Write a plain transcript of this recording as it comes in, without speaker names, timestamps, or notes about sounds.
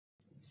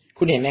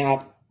คุณเห็นไหมครับ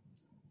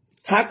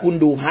ถ้าคุณ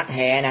ดูพระแ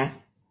ท้นะ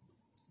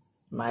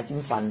ไม้จิ้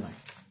มฟันหน่อย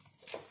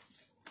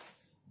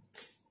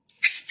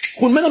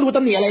คุณไม่ต้องดูต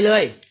ำหนิอะไรเล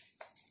ย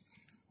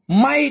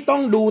ไม่ต้อ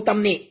งดูต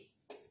ำหนิ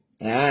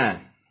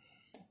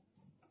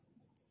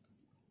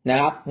นะ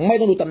ครับไม่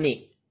ต้องดูตำหนิ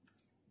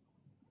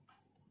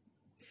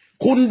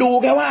คุณดู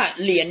แค่ว่า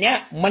เหรียญเนี้ย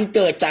มันเ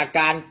กิดจาก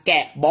การแก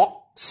ะบล็อก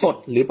สด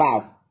หรือเปล่า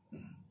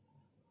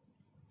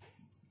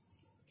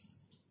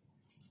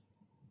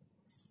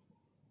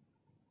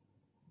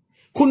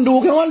คุณดู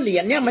แค่ว่าเหรี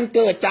ยญเนี้ยมันเ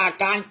กิดจาก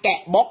การแกะ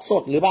บล็อกส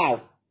ดหรือเปล่า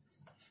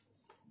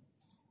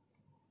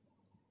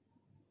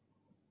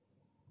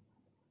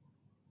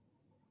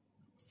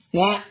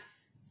นะ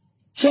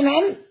ฉะนั้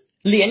น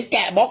เหรียญแก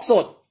ะบล็อกส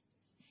ด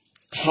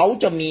เขา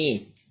จะมี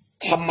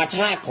ธรรมช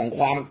าติของค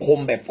วามคม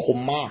แบบคม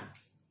มาก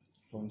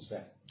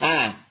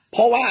เพ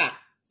ราะว่า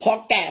พอ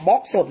แกะบล็อ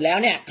กสดแล้ว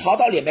เนี่ยเขา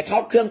ต้องเหรียญไปเข้า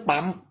เครื่อง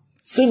ปั๊ม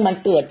ซึ่งมัน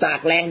เกิดจาก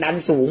แรงดัน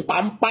สูง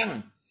ปั๊มปั้ง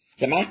เ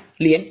ห็นไหม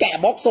เหรียญแกะ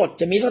บล็อกสด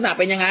จะมีลักษณะ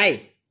เป็นยังไง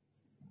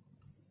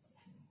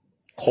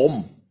คม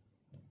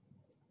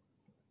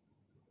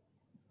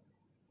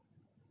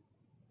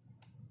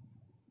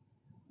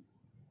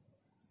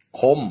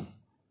คม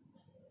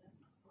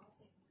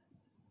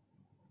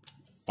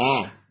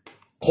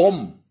คม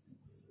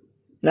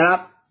นะครับ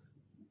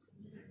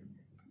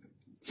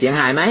เสียง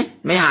หายไหม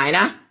ไม่หายน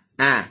ะ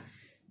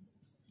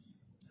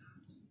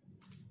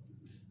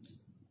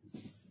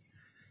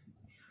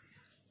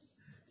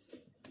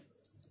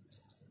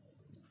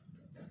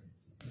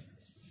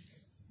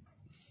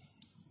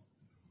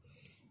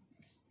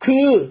คื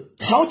อ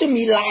เขาจะ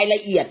มีรายละ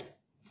เอียด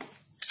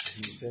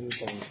เส้น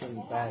ตรงเส้น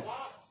ใต้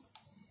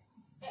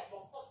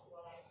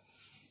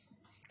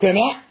เห็นไห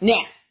มเนี่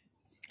ย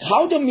เขา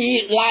จะมี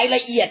รายล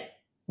ะเอียด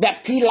แบบ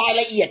คือราย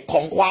ละเอียดข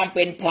องความเ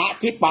ป็นพระ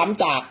ที่ปั๊ม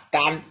จากก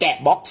ารแกะ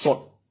บล็อกสด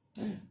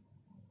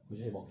ไม่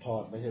ใช่บล็อกทอ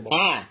ดไม่ใช่บล็อก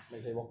ไม่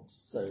ใช่บล็อก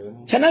เสริม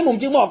ฉะนั้นผม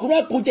จึงบอกคุณว่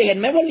าคุณจะเห็น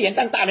ไหมว่าเหรียญ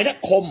ต่างๆในนี้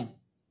คม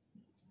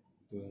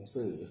ตัวหนัง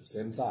สือเ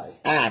ส้นสาย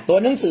ตัว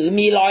หนังสือ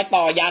มีรอย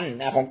ต่อยัน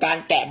ของการ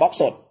แกะบล็อก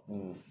สด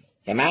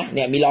เห็นไหมเ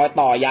นี่ยมีรอย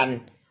ต่อยัน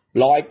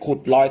รอยขุด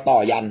รอยต่อ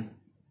ยัน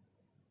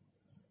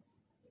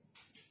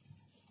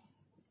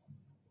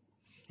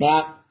นะค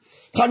รับ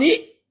คราวนี้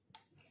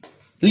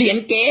เหรียญ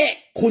เก๊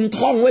คุณ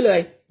ท่องไว้เลย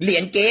เหรีย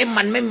ญเก๊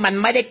มัน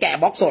ไม่ได้แกะ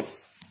บล็อกสด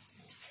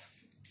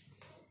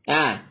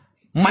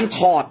มันถ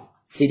อด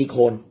ซิลิโค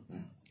น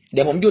เ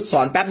ดี๋ยวผมหยุดส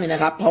อนแป๊บนึงน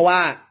ะครับเพราะว่า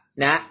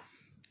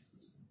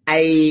ไ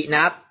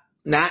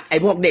อ้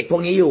พวกเด็กพว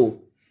กนี้อยู่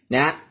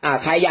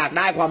ใครอยากไ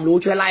ด้ความรู้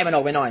ช่วยไล่มันอ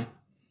อกไปหน่อย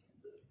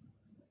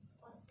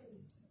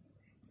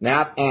นะค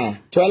รับ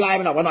ช่วยไล่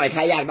มันออกไปหน่อยใค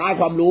รอยากได้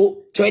ความรู้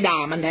ช่วยด่า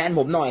มันแทน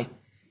ผมหน่อย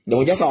เดี๋ยว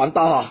ผมจะสอน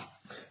ต่อ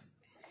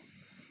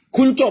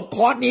คุณจบค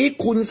อร์สนี้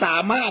คุณสา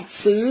มารถ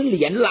ซื้อเห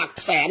รียญหลัก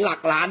แสนหลั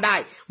กล้านได้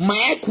แ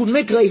ม้คุณไ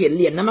ม่เคยเห็นเ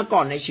หรียญนั้นมาก่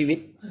อนในชีวิต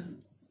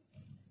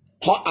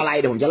เพราะอะไร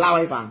เดี๋ยวผมจะเล่า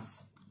ให้ฟัง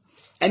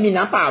มี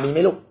น้ำเปล่ามีไหม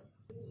ลูก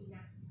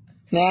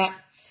นะ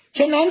ฉ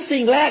ะนั้น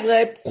สิ่งแรกเล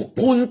ย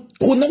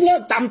คุณต้องเลิ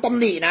กจำตำ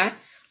หนินะ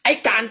ไอ้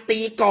การตี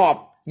กรอบ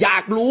อยา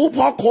กรู้เพ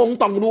ราะคง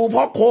ต้องดูเพ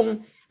ราะคง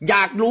อย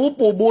ากรู้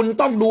ปู่บุญ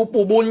ต้องดู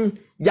ปู่บุญ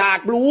อยา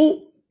กรู้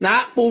นะ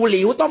ปู่ห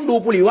ลิวต้องดู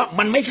ปู่หลิวว่า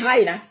มันไม่ใช่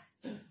นะ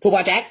ถูกป่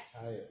ะแจ็ค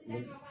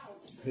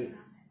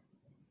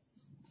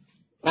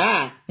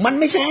มัน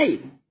ไม่ใช่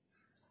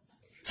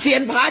เซีย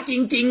นพระจ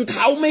ริงๆเข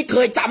าไม่เค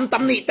ยจำต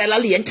ำหนิแต่ละ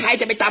เหรียญใคร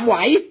จะไปจำไหว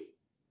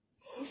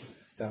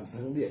จำ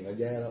ทั้งเหรียญก็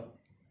แย่แล้ว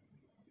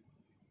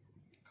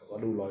เขาก็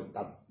ดูรอย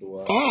ตัดตัว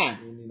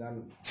นี่นั่น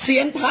เซี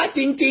ยนพระจ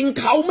ริงๆ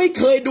เขาไม่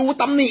เคยดู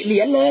ตำหนิเหรี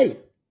ยญเลย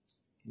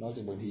นอกจ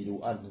ากบางทีดู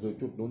ดู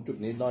จุดนู้นจุด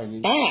นี้น้อยนี้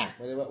ไ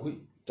ม่ได้ว่า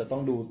จะต้อ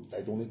งดูแต่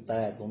ตรงนี้แต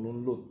กตรงนู้น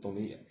หลุดตรง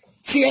นี้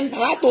เซียนพ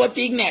ระตัวจ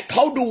ริงเนี่ยเข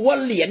าดูว่า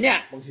เหรียญเนี่ย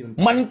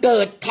มันเกิ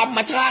ดธรรม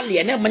ชาติเหรี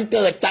ยญเนี่ยมันเ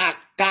กิดจาก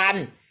การ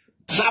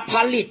ผ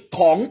ลิต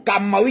ของกร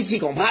รมวิธี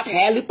ของพระแ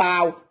ท้หรือเปล่า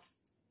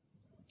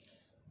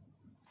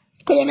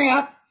เข้าใจไหมค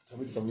รับ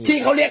ที่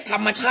เขาเรียกธร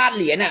รมชาติเ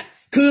หรียญน่ะ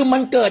คือมั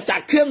นเกิดจา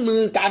กเครื่องมื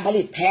อการผ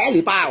ลิตแท้ห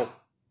รือเปล่า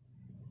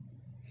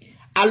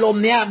อารม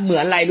ณ์เนี่ยเหมื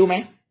อนอะไรรู้ไหม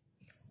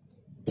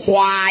คว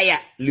าย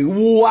หรือ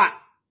วัว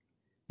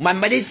มัน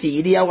ไม่ได้สี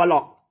เดียวกันหร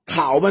อกเข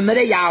ามันไม่ไ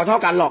ด้ยาวเท่า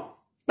กันหรอก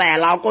แต่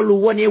เราก็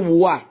รู้ว่านี่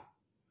วัว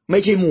ไม่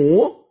ใช่หมู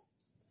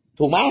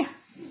ถูกไหม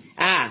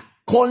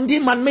คนที่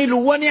มันไม่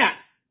รู้ว่าเนี่ย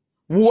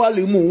วัวห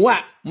รือหมู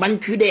มัน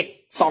คือเด็ก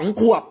2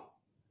 ขวบ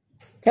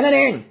แค่นั้นเ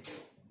อง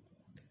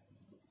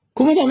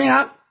คุณไม่ใช่ไหมค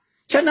รับ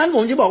ฉะนั้นผ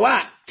มจะบอกว่า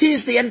ที่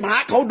เซียนพระ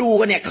เขาดู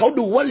กันเนี่ยเขา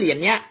ดูว่าเหรียญ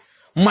เนี้ย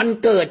มัน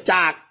เกิดจ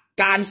าก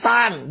การสร้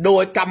างโด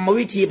ยกรรม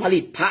วิธีผลิ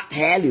ตพระแ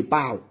ท้หรือเป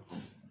ล่า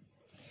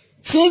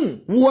ซึ่ง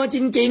วัวจ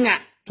ริง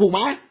ๆถูกไหม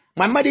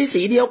มันไม่ได้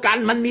สีเดียวกัน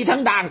มันมีทั้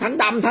งด่างทั้ง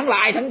ดำทั้งล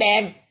ายทั้งแด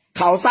งเ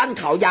ขาสั้น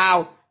เขายาว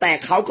แต่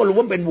เขาก็รู้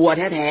ว่าเป็นวัว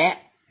แท้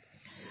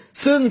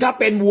ๆซึ่งถ้า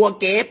เป็นวัว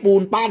เก๋ปู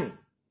นปั้น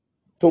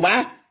ถูกไหม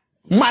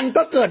มัน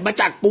ก็เกิดมา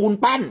จากปูน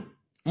ปั้น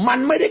มัน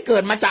ไม่ได้เกิ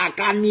ดมาจาก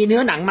การมีเนื้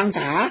อหนังมังส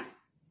า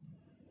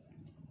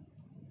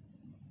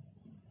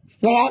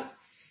นะครับ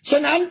ฉ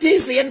ะนั้นที่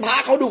เซียนพระ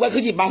เขาดูกันคื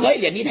อหยิบมาเฮ้ย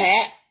เหรียญนี้แท้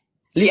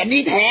เหรียญ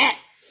นี้แท้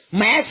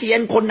แม้เซียน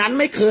คนนั้น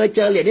ไม่เคยเจ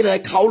อเหรียญนี้เลย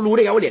เขารู้ไ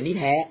ด้ไงว่าเหรียญนี้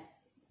แท้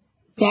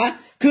นะ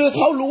คือเข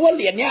ารู้ว่าเ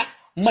หรียญเนี้ย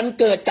มัน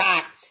เกิดจา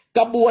กก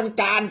ระบวน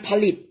การผ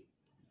ลิต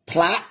พ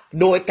ระ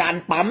โดยการ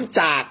ปั๊ม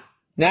จาก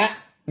นะ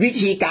วิ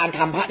ธีการท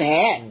ำพระแท้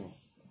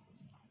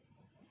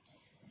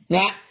น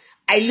ะ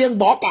ไอเรื่อง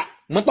บล็อกอ่ะ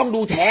มันต้อง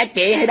ดูแท้เ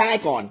ก๋ให้ได้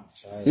ก่อน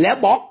แล้ว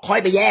บล็อกค่อย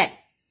ไปแยก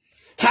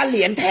ถ้าเห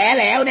รียญแท้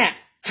แล้วเนี่ย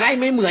ให้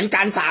ไม่เหมือน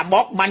กัน3 บล็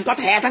อกมันก็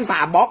แท้ทั้ง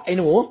3 บล็อกไอ้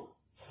หนู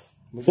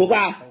ถูก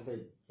ป่ะ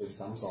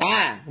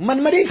มัน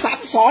ไม่ได้ซับ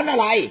ซ้อนอะ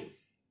ไร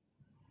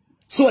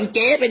ส่วนเ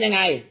ก๋เป็นยังไ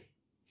ง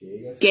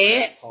เก๋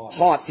ถ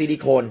อดซิลิ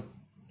โคน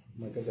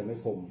มันก็จะไม่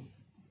คม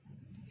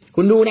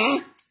คุณดูนะ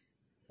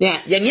เนี่ย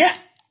อย่างเงี้ย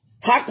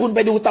ถ้าคุณไป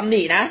ดูตำห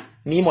นินะ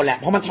มีหมดแหละ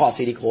เพราะมันถอด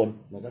ซิลิโคน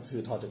มันก็คือ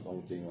ถอดจากของ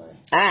จริงไว้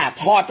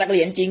ถอดจากเห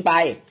รียญจริงไป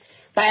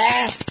แต่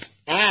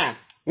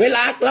เวล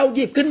าเราห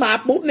ยิบขึ้นมา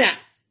ปุ๊บเนี่ย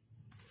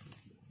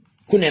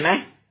คุณเห็นไหม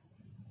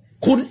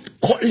คุณ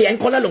เหรียญ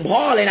คนละหลวงพ่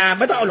อเลยนะไ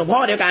ม่ต้องเอาหลวงพ่อ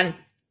เดียวกัน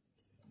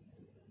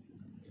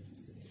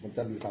มันจ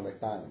ะมีความแตก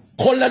ต่าง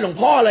คนละหลวง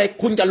พ่อเลย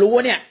คุณจะรู้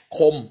ว่าเนี่ยค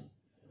ม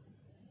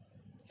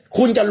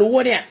คุณจะรู้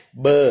ว่าเนี่ย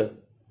เบอร์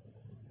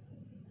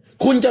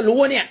คุณจะรู้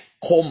ว่าเนี่ย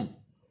คม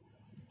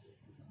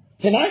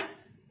เห็นไหม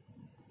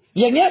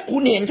อย่างเนี้ยคุ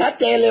ณเห็นชัด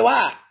เจนเลยว่า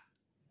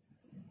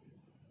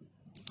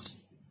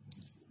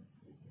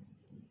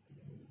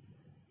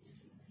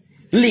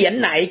เหรียญ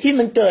ไหนที่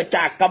มันเกิดจ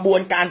ากกระบว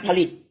นการผ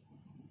ลิต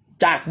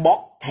จากบล็อ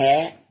กแท้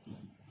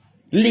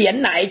เหรียญ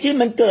ไหนที่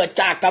มันเกิด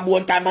จากกระบว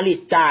นการผลิต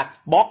จาก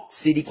บล็อก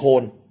ซิลิโค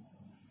น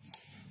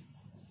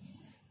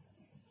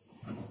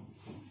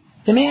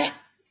ใช่ไหมฮะ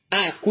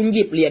คุณห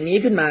ยิบเหรียญนี้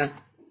ขึ้นมา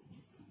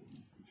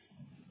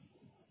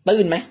ตื้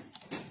นไหม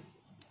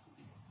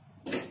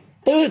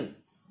ตื้น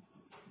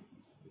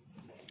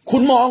คุ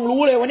ณมอง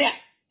รู้เลยว่าเนี่ย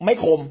ไม่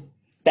คม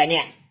แต่เนี่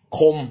ยค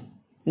ม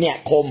เนี่ย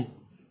คม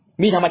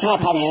มีธรรมชาติ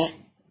พระแท้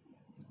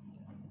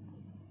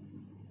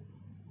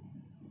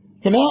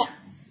เห็นไหม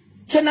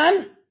ฉะนั้น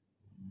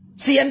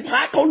เซียนพระ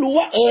เขารู้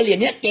ว่าเหรียญ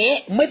เนี้ยเก๋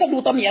ไม่ต้องดู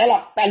ตำหนิอะไรหร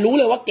อกแต่รู้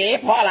เลยว่าเก๋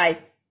เพราะอะไร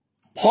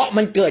เพราะ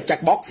มันเกิดจาก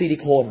บล็อกซิลิ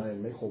โคน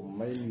ไม่คม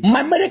มั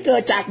นไม่ได้เกิ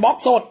ดจากบล็อก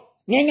สด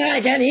ง่าย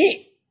ๆแค่นี้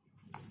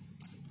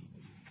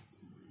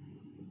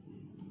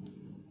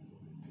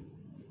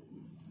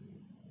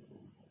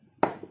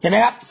เห็นไหม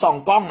ครับส่อง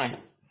กล้องหน่อย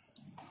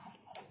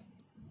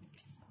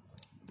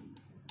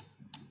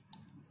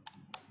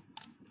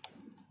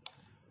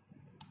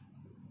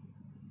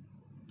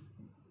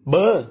เบ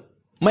อร์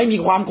ไม่มี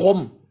ความคม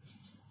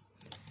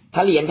ถ้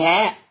าเหรียญแท้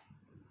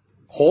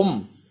คม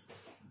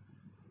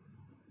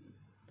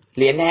เ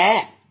หรียญแท้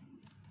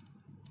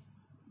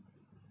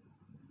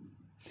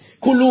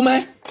คุณรู้ไหม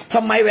ท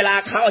ำไมเวลา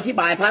เขาอธิ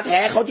บายพระแท้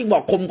เขาจึงบอ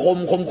กคม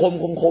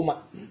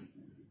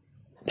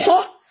เพรา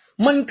ะ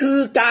มันคือ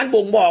การ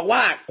บ่งบอกว่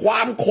าคว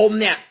ามคม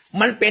เนี่ย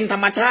มันเป็นธร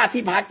รมชาติ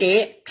ที่พระเก๋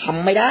ท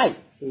ำไม่ได้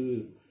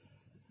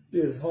เ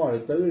รื่องท่อ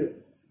ตื้อ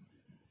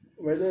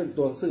ไม่ได้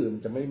ตัวสื่อมั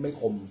นจะไม่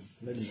คม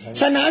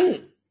ฉะนั้น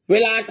เว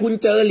ลาคุณ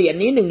เจอเหรียญ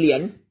นี้1 เหรีย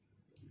ญ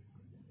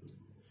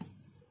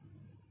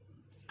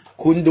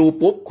คุณดู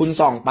ปุ๊บคุณ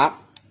ส่องปั๊บ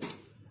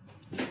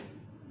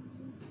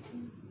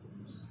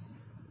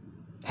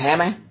แท้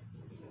ไหม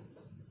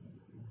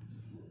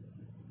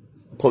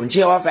ผมเ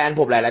ชื่อว่าแฟน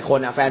ผมหลายๆคน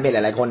แฟนเพจห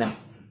ลายๆคน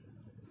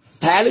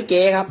แท้หรือเ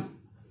ก๊ครับ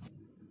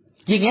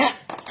อย่างเงี้ย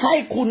ให้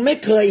คุณไม่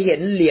เคยเห็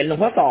นเหรียญหลวง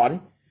พ่อสอน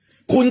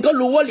คุณก็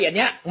รู้ว่าเหรียญเ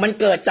นี้ยมัน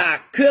เกิดจาก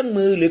เครื่อง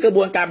มือหรือกระบ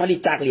วนการผลิต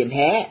จากเหรียญแ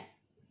ท้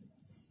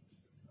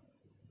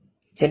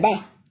เห็นป่ะ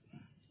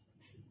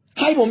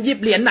ให้ผมหยิบ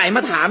เหรียญไหนม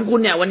าถามคุณ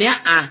เนี่ยวันเนี้ย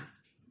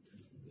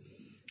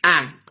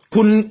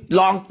คุณ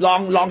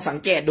ลองสัง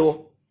เกตดู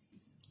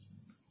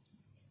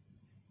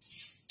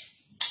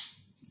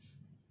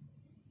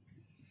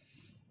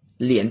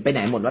เหรียญไปไหน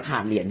หมดว่าถา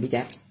ดเหรียญพี่แ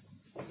จ๊ค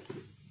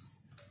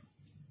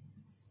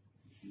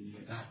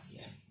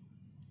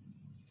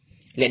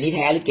เหรียญนี้แ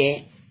ท้หรือเก๊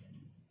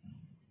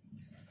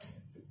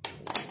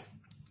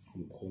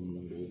คม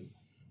มันดู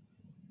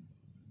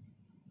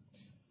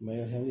ไม่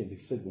ใช่เหรียญที่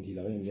สึกบางทีเร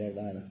ายังแยก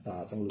ได้นะตา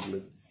ต้องลึ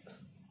ก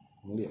ๆ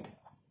ของเหรียญ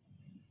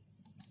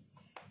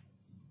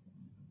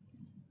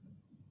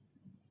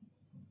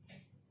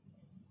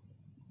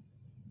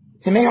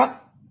เห็นไหมครับ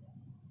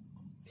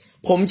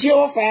ผมเชื่อ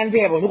ว่าแฟนเพ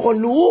จผมทุกคน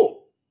รู้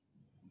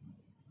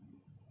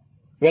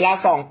เวลา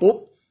ส่องปุ๊บ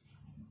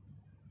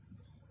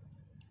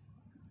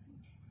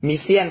มี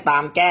เสี้ยนตา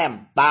มแก้ม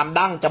ตาม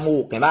ดั้งจมู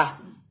กเห็นป่ะ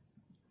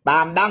ตา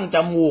มดั้งจ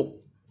มูก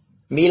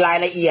มีราย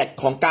ละเอียด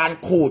ของการ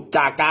ขูดจ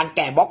ากการแก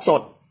ะบล็อกส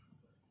ด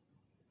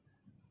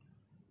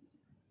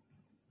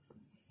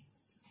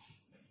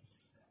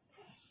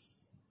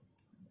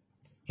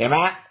เห็นไหม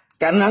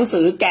กันหนัง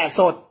สือแกะ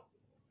สด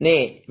นี่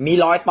มี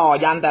รอยต่อ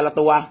ยันแต่ละ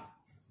ตัว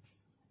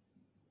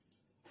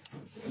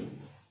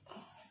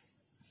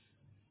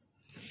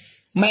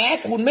แม้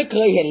คุณไม่เค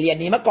ยเห็นเหรียญ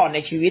นี้มาก่อนใน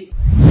ชีวิต